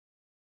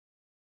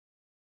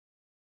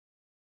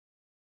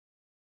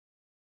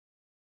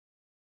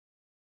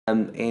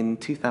In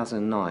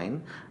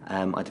 2009,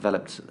 I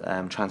developed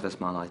transverse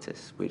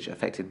myelitis, which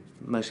affected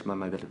most of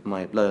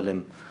my lower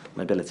limb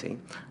mobility,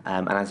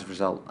 and as a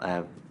result,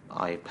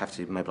 I have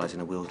to mobilise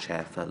in a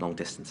wheelchair for long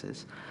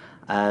distances.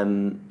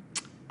 And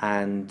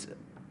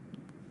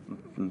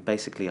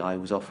basically, I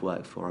was off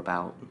work for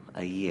about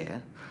a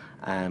year,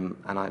 and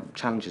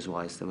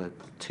challenges-wise, there were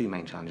two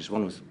main challenges.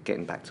 One was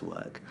getting back to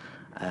work.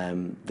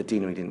 The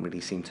deanery didn't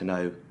really seem to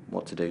know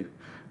what to do.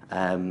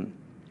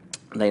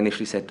 They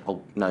initially said,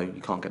 oh, no,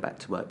 you can't get back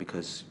to work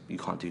because you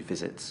can't do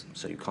visits,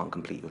 so you can't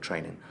complete your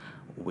training,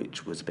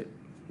 which was a bit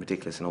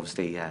ridiculous and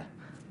obviously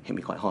hit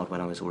me quite hard when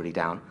I was already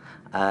down.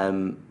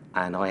 And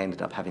I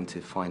ended up having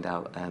to find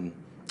out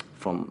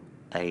from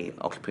a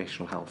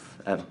occupational health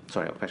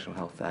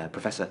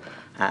professor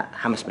at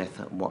Hammersmith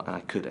what I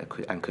could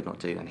and could not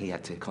do, and he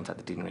had to contact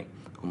the deanery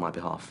on my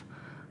behalf.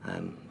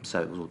 So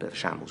it was all a bit of a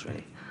shambles,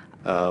 really.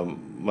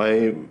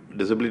 My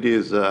disability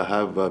is I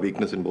have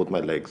weakness in both my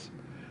legs.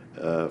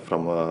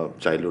 From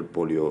childhood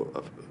polio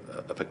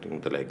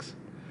affecting the legs.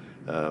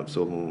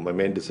 So my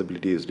main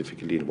disability is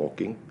difficulty in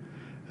walking,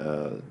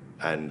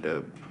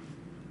 and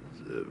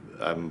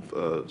I'm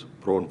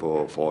prone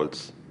for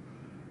falls,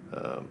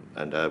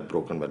 and I've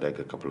broken my leg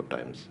a couple of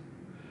times.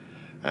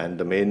 And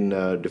the main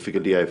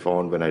difficulty I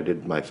found when I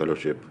did my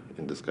fellowship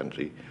in this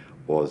country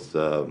was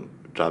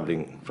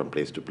traveling from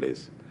place to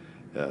place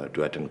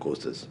to attend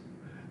courses,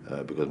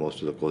 because most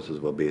of the courses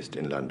were based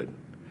in London.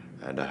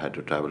 And I had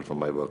to travel from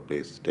my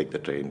workplace, take the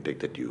train, take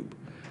the tube,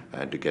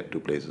 and to get to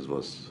places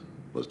was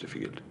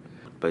difficult.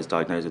 I was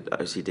diagnosed with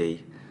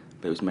OCD,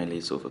 but it was mainly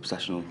sort of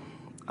obsessional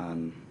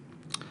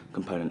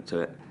component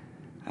to it.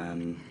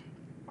 And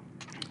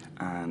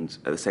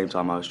at the same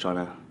time, I was trying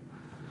to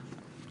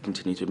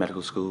continue through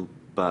medical school,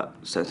 but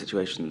certain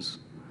situations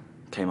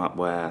came up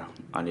where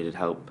I needed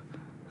help,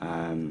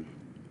 and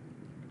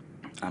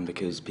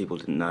because people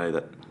didn't know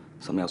that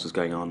something else was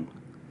going on,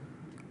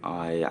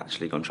 I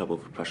actually got in trouble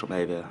for professional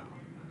behaviour,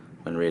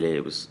 when really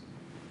it was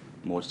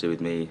more to do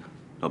with me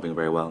not being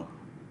very well.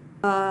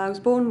 I was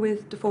born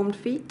with deformed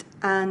feet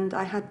and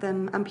I had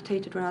them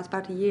amputated when I was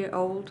about a year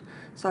old,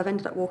 so I've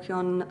ended up walking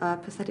on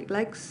prosthetic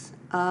legs.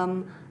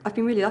 I've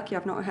been really lucky.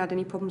 I've not had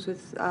any problems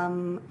with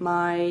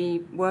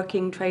my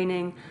working,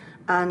 training,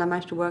 and I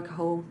managed to work a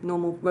whole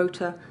normal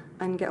rota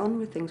and get on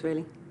with things,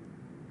 really.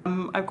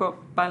 I've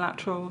got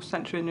bilateral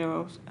sensory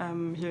neural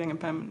hearing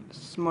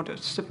impairments, moderate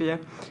to severe.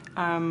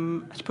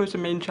 I suppose the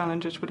main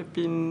challenges would have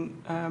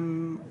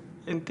been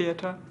in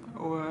theatre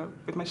or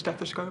with my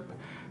stethoscope.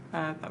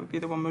 That would be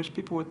the one most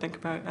people would think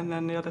about. And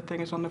then the other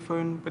thing is on the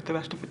phone with the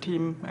rest of the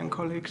team and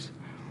colleagues.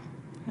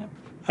 Yeah.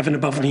 I have an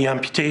above-knee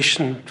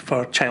amputation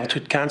for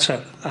childhood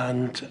cancer,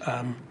 and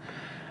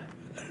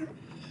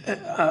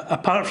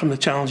apart from the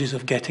challenges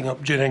of getting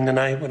up during the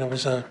night when I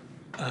was a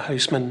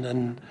houseman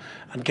and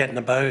getting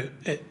about,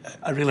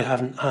 I really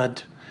haven't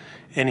had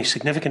any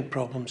significant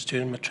problems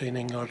during my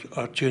training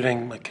or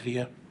during my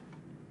career.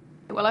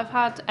 Well, I've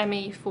had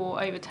ME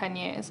for over 10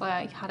 years.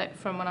 I had it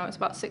from when I was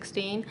about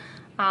 16,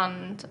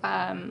 and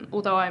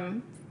although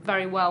I'm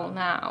very well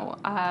now,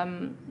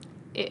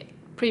 it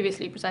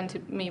previously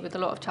presented me with a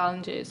lot of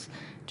challenges.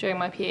 During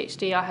my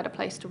PhD, I had a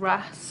place to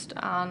rest,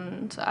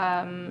 and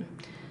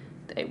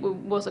it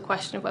was a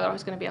question of whether I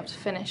was going to be able to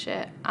finish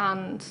it,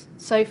 and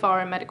so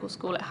far in medical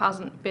school it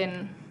hasn't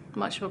been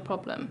much of a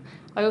problem.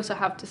 I also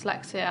have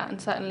dyslexia, and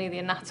certainly the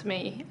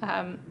anatomy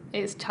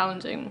is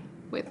challenging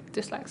with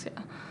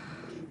dyslexia.